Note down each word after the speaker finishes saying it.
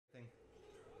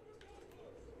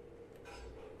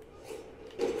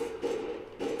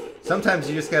Sometimes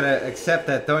you just gotta accept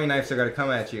that throwing knives are gonna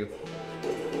come at you.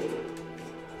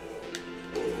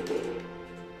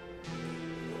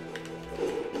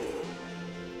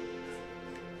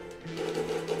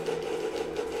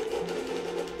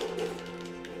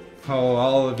 Oh,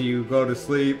 all of you go to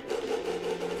sleep.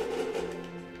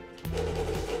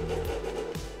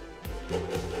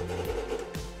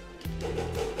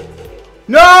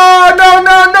 No, no,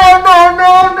 no, no, no, no,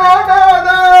 no, no,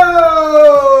 no!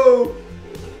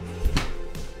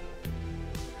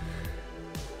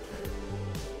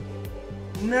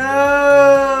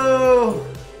 No!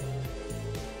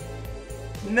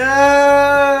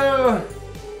 No!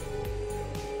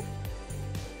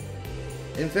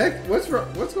 Infect? What's wrong?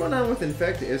 What's going on with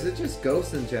Infect? Is it just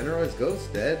Ghost in general? Is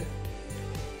Ghost dead?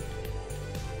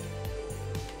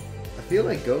 I feel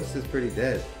like Ghost is pretty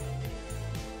dead.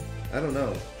 I don't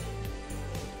know.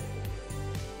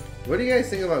 What do you guys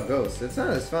think about Ghost? It's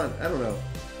not as fun. I don't know.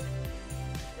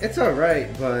 It's alright,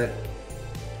 but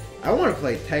I want to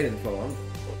play Titanfall.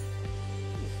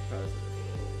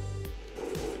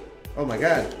 Oh my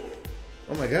god.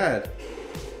 Oh my god.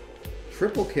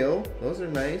 Triple kill. Those are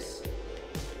nice.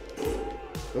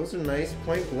 Those are nice.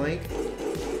 Point blank.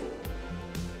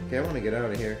 Okay, I want to get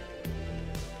out of here.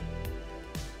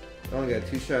 I only got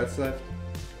 2 shots left.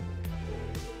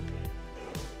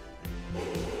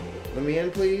 Let me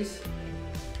in, please.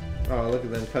 Oh, look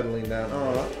at them cuddling down.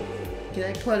 Oh, can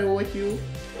I cuddle with you?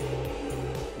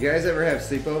 You guys ever have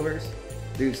sleepovers?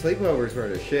 Dude, sleepovers were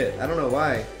the shit. I don't know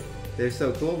why. They're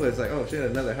so cool, but it's like, oh shit,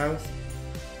 another house.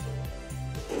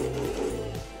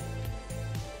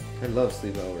 I love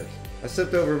sleepovers. I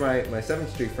slept over my 7th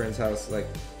Street friend's house, like,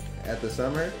 at the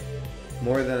summer,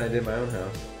 more than I did my own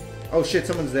house. Oh shit,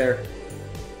 someone's there.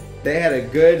 They had a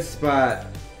good spot.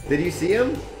 Did you see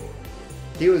him?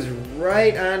 He was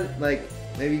right on, like,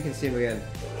 maybe you can see him again.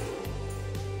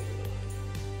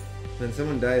 Then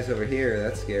someone dies over here,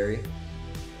 that's scary.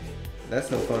 That's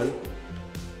no fun.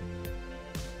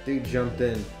 Dude jumped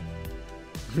in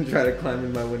and tried to climb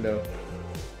in my window.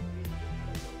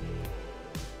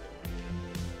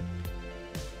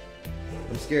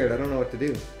 I'm scared, I don't know what to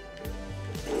do.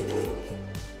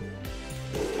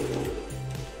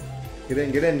 Get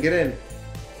in, get in, get in.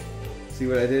 See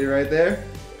what I did right there?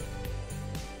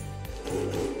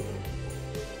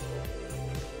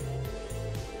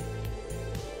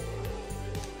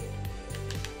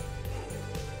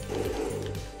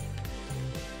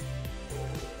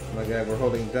 Oh my god, we're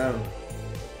holding it down.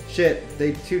 Shit,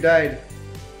 they 2 died.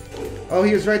 Oh,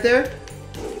 he was right there?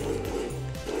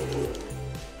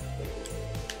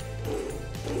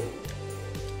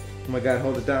 Oh my god,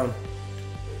 hold it down.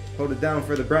 Hold it down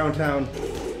for the Brown Town.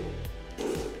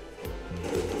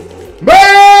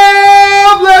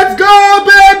 Boom! Let's go,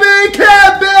 baby!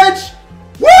 Cat bitch!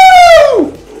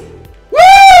 Woo!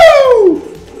 Woo!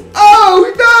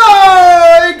 Oh,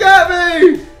 no! It got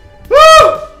me!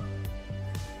 Woo!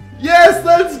 Yes,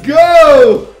 let's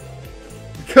go!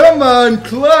 Come on,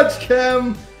 clutch,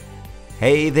 KEM!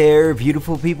 Hey there,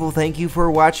 beautiful people. Thank you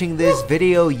for watching this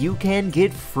video. You can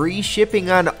get free shipping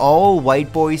on all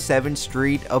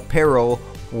Whiteboy7thst apparel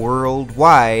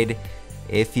worldwide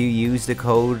if you use the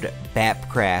code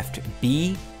BAPCRAFT.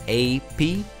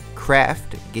 B-A-P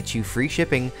craft gets you free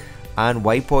shipping on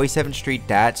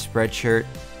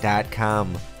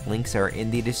whiteboy7thst.spreadshirt.com. Links are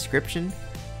in the description.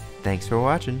 Thanks for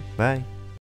watching. Bye.